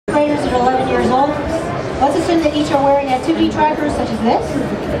graders that are 11 years old. Let's assume that each are wearing activity trackers such as this.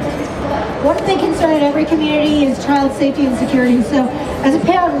 One big concern in every community is child safety and security. So as a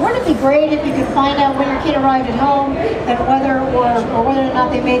parent, wouldn't it be great if you could find out when your kid arrived at home and whether or whether or not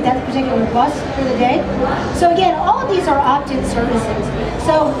they made that particular bus for the day? So again, all of these are opt-in services.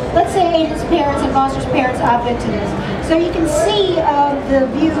 So let's say Aiden's parents and Foster's parents opt into this. So you can see the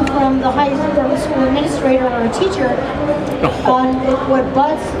view from the school administrator or a teacher on what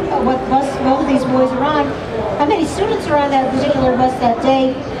bus both of these boys are on, how many students are on that particular bus that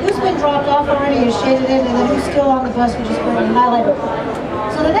day, who's been dropped off already is shaded in, and then who's still on the bus, which is going to be highlighted.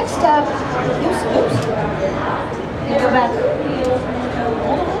 So the next step, go back.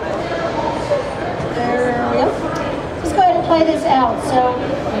 There we go. Let's go ahead and play this out. So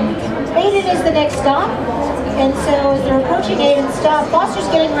Aiden is the next stop, and so as they're approaching Aiden's stop, Foster's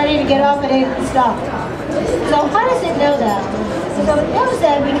getting ready to get off at Aiden's stop. So how does it know that? So it knows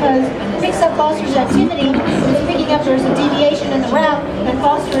that because it picks up Foster's activity, it's picking up there's a deviation in the route, and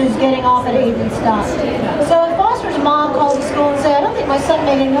Foster is getting off at Aiden's stop. So if Foster's mom called the school and said, I don't think my son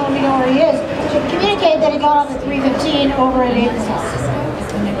made it home, we know where he is, she can communicate that he got off at 3:15 over at Aiden's house.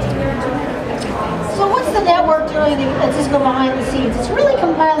 So what's the network doing at Cisco behind the scenes? It's really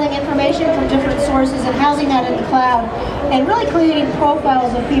compiling information from different sources and housing that in the cloud and really creating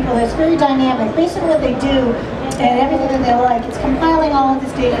profiles of people that's very dynamic. Basically what they do and everything that they like, it's compiling all of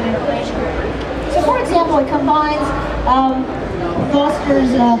this data and information. So for example, it combines Foster's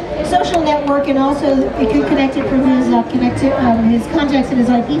social network and also it could connect it from his his contacts in his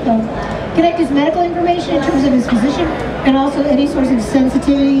IP phone. Connect his medical information in terms of his physician and also any sorts of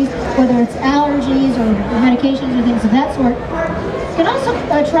sensitivities, whether it's allergies or medications or things of that sort. Can also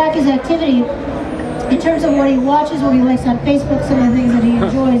track his activity in terms of what he watches, what he likes on Facebook, some of the things that he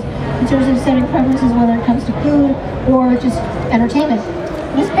enjoys in terms of setting preferences, whether it comes to food or just entertainment.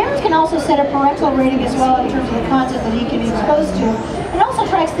 His parents can also set a parental rating as well in terms of the content that he can be exposed to. It also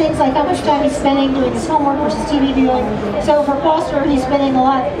tracks things like how much time he's spending doing his homework versus TV viewing. So for Foster, he's spending a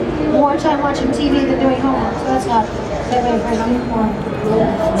lot more time watching TV than doing homework. So that's not that way for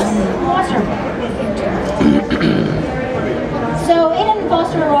Foster. So Aiden and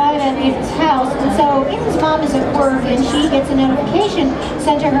Foster arrive at Aiden's house, and so Aiden's mom is at work, and she gets a notification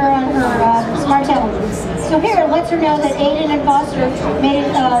sent to her on her smart tablet. So here it lets her know that Aiden and Foster made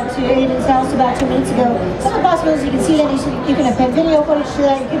it to Aiden's house about 2 minutes ago. Some of the possibilities, you can see that you can append video footage to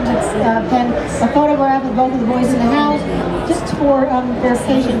that, you can just append a photograph of both of the boys in the house, just for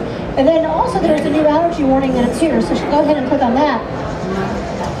verification. And then also there's a new allergy warning that it's here, so she'll go ahead and click on that.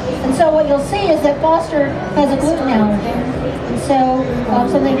 And so what you'll see is that Foster has a gluten allergy. And so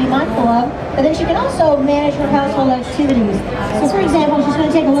something to be mindful of. And then she can also manage her household activities. So for example, she's going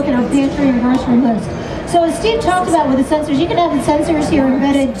to take a look at her pantry and grocery list. So as Steve talked about with the sensors, you can have the sensors here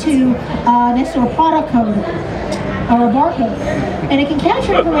embedded to next to a product code or a barcode. And it can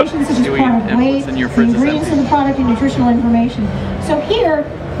capture information such as product weight, the ingredients of the product, and nutritional information. So here,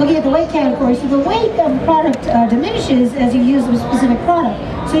 looking at the weight category, so the weight of the product diminishes as you use a specific product.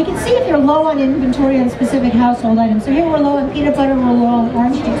 So you can see if you're low on inventory on specific household items. So here we're low on peanut butter, we're low on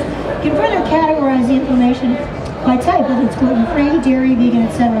orange juice. You can further categorize the information by type, whether it's gluten-free, dairy, vegan,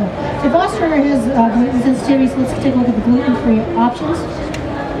 etc. So Foster has gluten sensitivity, so let's take a look at the gluten-free options.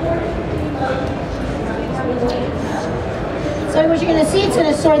 So what you're going to see, it's going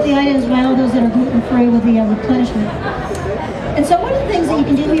to sort the items by all those that are gluten-free with the replenishment. And so one of the things that you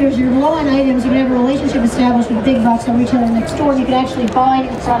can do here is you're low on items, you can have a relationship established with big box retailers next door, and you can actually buy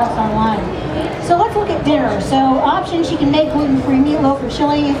the products online. So let's look at dinner. So options, you can make gluten-free meatloaf or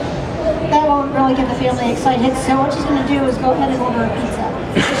chili. That won't really get the family excited. So what she's going to do is go ahead and order a pizza.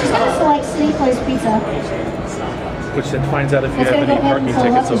 So she's going to select City Place Pizza. Which then finds out if you have any parking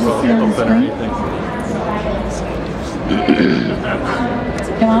tickets open or anything.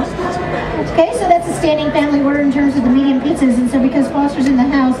 Come on. Okay, so that's a standing family order in terms of the medium pizzas, and so because Foster's in the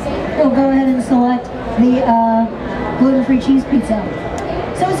house, he'll go ahead and select the gluten-free cheese pizza.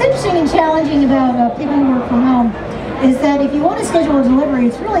 So what's interesting and challenging about people who work from home is that if you want to schedule a delivery,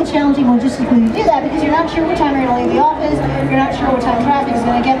 it's really challenging logistically to do that because you're not sure what time you're going to leave the office, you're not sure what time traffic is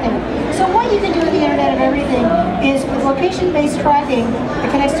going to get there. So what you can do with the Internet of Everything is with location-based tracking that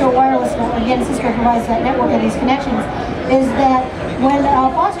connects to a wireless network, again Cisco provides that network and these connections, is that when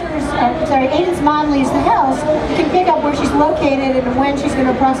Aiden's mom leaves the house, you can pick up where she's located and when she's going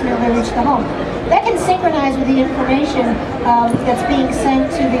to approximately reach the home. That can synchronize with the information that's being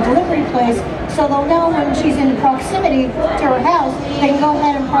sent to the delivery place, so they'll know when she's in proximity to her house, they can go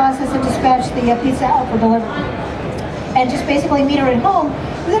ahead and process and dispatch the pizza out for delivery. and just basically meet her at home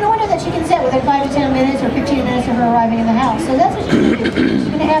within a window that she can set within 5 to 10 minutes or 15 minutes of her arriving in the house. So that's what she's going to do. She's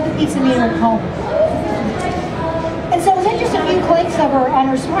going to have the pizza meet her at home. And so within just a few clicks of her on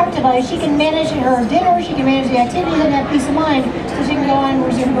her smart device, she can manage her dinner, she can manage the activities, and have peace of mind so she can go on and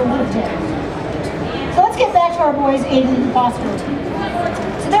resume her work day. So let's get back to our boys, Aiden and Foster.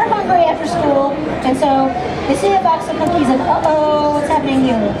 So they're hungry after school, and so they see a box of cookies and, uh-oh, what's happening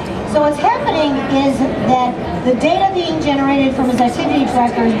here? So what's happening is that the data being generated from his activity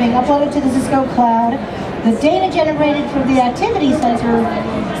tracker is being uploaded to the Cisco cloud. The data generated from the activity center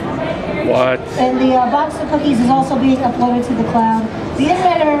and the box of cookies is also being uploaded to the cloud. The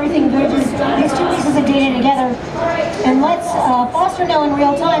Internet of Everything bridges these two pieces of data together and lets Foster know in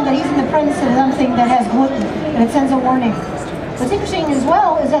real time that he's in the presence of something that has gluten, and it sends a warning. What's interesting as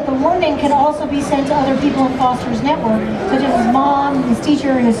well is that the warning can also be sent to other people in Foster's network, such as his mom, his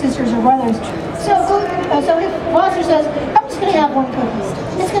teacher, his sisters, or brothers. So if Foster says, I'm just going to have one cookie,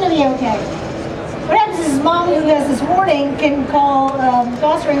 it's going to be okay. What happens is his mom, who has this warning, can call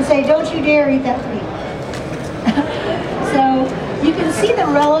Foster and say, don't you dare eat that cookie. So you can see the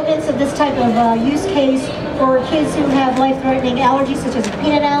relevance of this type of use case for kids who have life-threatening allergies, such as a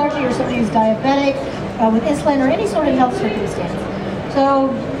peanut allergy or somebody who's diabetic, with insulin or any sort of health circumstance. So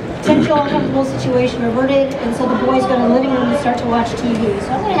potential uncomfortable situation averted, and so the boys go to the living room and start to watch TV.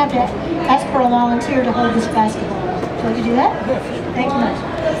 So I'm going to have to ask for a volunteer to hold this basketball. Would you like to do that? Thank you much.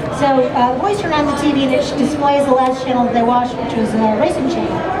 So the boys turn on the TV and it displays the last channel that they watched, which was Racing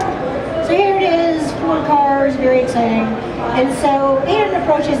Channel. So here it is, 4 cars, very exciting. And so Aiden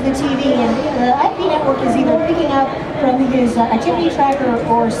approaches the TV, and the IP network is either picking up from his activity tracker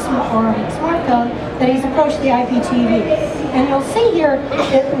or smartphone that he's approached the IPTV. And you'll see here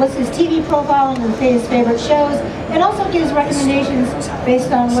it lists his TV profile and his favorite shows, and also gives recommendations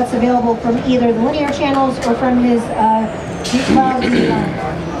based on what's available from either the linear channels or from his cloud.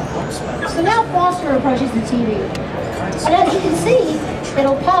 So now Foster approaches the TV. And as you can see,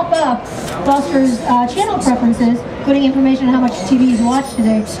 it'll pop up Foster's channel preferences, putting information on how much TV he's watched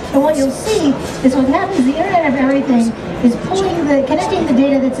today. And what you'll see is what happens is the Internet of Everything is connecting the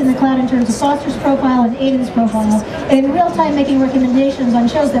data that's in the cloud in terms of Foster's profile and Aiden's profile, and in real time making recommendations on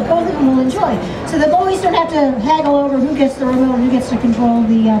shows that both of them will enjoy. So the boys don't have to haggle over who gets the remote and who gets to control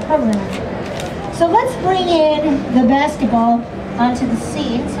the program. So let's bring in the basketball onto the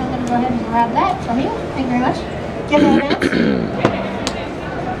scene. So I'm going to go ahead and grab that from you. Thank you very much. Give that out.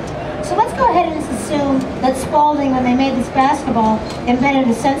 So let's go ahead and assume that Spalding, when they made this basketball, embedded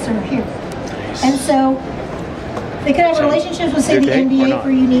a sensor here. And so they could have relationships with, say, the NBA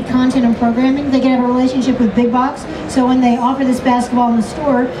for unique content and programming. They could have a relationship with Big Box. So when they offer this basketball in the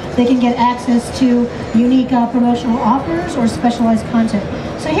store, they can get access to unique promotional offers or specialized content.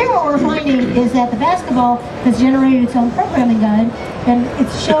 So here what we're finding is that the basketball has generated its own programming guide, and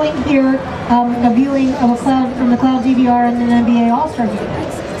it's showing here a viewing of from the cloud DVR and an NBA All-Star game.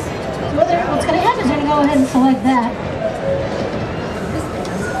 What's going to happen is we're going to go ahead and select that.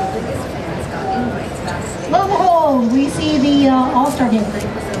 Lo and behold, we see the All-Star game.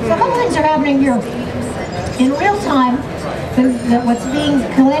 So a couple things are happening here. In real time, what's being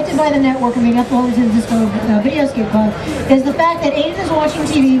collected by the network and being uploaded to the Cisco Videoscape Cloud is the fact that Aiden is watching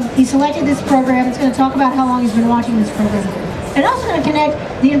TV. He selected this program. It's going to talk about how long he's been watching this program. And also going to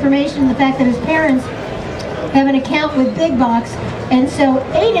connect the information, the fact that his parents have an account with Big Box. And so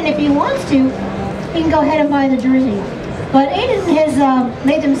Aiden, if he wants to, he can go ahead and buy the jersey. But Aiden has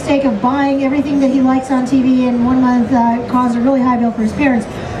made the mistake of buying everything that he likes on TV, and 1 month caused a really high bill for his parents.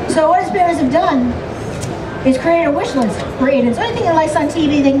 So what his parents have done is create a wish list for Aiden. So anything he likes on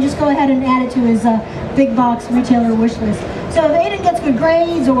TV, they can just go ahead and add it to his Big Box retailer wish list. So if Aiden gets good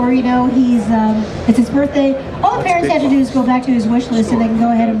grades, or it's his birthday, all the parents have to do is go back to his wish list, and they can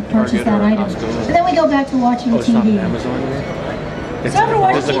go ahead and purchase that item. And then we go back to watching TV. So after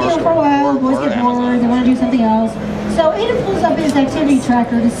watching TV for a while, the boys get bored, they want to do something else. So Aiden pulls up his activity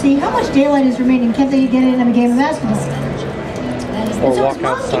tracker to see how much daylight is remaining. Can they get in a game of basketball? And so his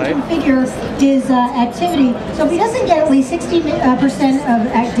mom can configure his activity. So if he doesn't get at least 60%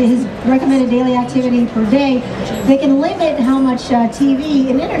 of his recommended daily activity per day, they can limit how much TV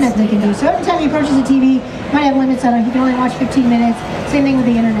and internet they can do. So every time he purchases a TV, might have limits on it. He can only watch 15 minutes. Same thing with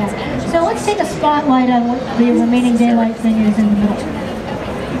the internet. So let's take a spotlight on what the remaining daylight thing is in the middle.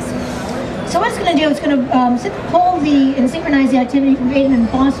 So what it's going to do, it's going to pull and synchronize the activity from Aiden and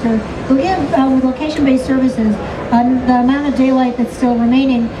Foster. We'll give, with location-based services, the amount of daylight that's still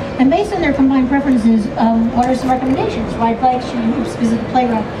remaining, and based on their combined preferences, what are some recommendations? Ride bikes, shoot hoops, visit the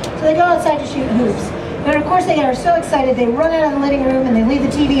playground. So they go outside to shoot hoops. And of course they are so excited, they run out of the living room and they leave the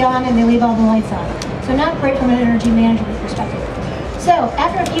TV on and they leave all the lights on. So not great from an energy management perspective. So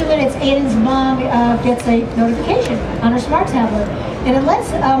after a few minutes, Aiden's mom gets a notification on her smart tablet, and it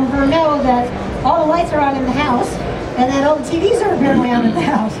lets her know that all the lights are on in the house, and that all the TVs are apparently on in the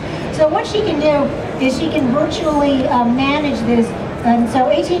house. So what she can do is she can virtually manage this. And so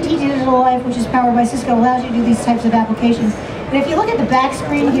AT&T Digital Life, which is powered by Cisco, allows you to do these types of applications. And if you look at the back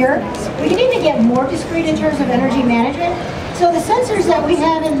screen here, we can even get more discrete in terms of energy management. So the sensors that we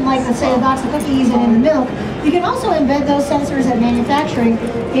have in, like, let's say, a box of cookies and in the milk, you can also embed those sensors at manufacturing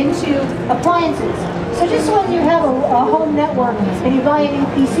into appliances. So just when you have a home network and you buy a new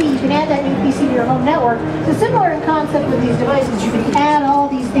PC, you can add that new PC to your home network. So similar in concept with these devices, you can add all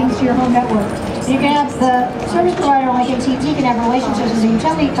these things to your home network. You can have the service provider like AT&T can have relationships with the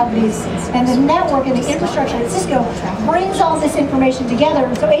utility companies, and the network and the infrastructure at Cisco brings all this information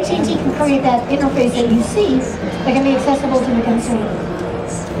together, so AT&T can create that interface that you see that can be accessible to the consumer.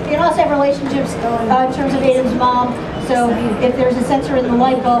 You can also have relationships in terms of Aiden's mom. So if there's a sensor in the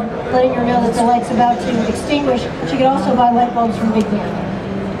light bulb letting her know that the light's about to extinguish, she can also buy light bulbs from Big Man.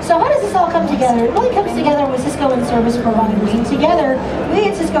 So how does this all come together? It really comes together with Cisco and service providers. And together, we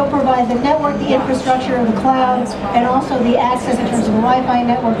at Cisco provide the network, the infrastructure, the cloud, and also the access in terms of a Wi-Fi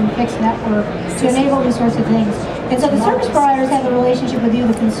network and fixed network to enable these sorts of things. And so the service providers have a relationship with you,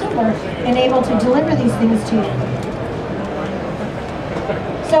 the consumer, and able to deliver these things to you.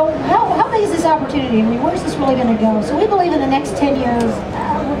 So how big is this opportunity? I mean, where's this really going to go? So we believe in the next 10 years,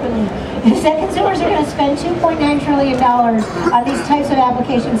 is that consumers are going to spend $2.9 trillion on these types of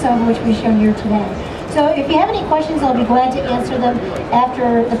applications, some of which we've shown here today. So if you have any questions, I'll be glad to answer them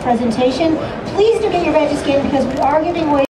after the presentation. Please do get your badges scanned because we are giving away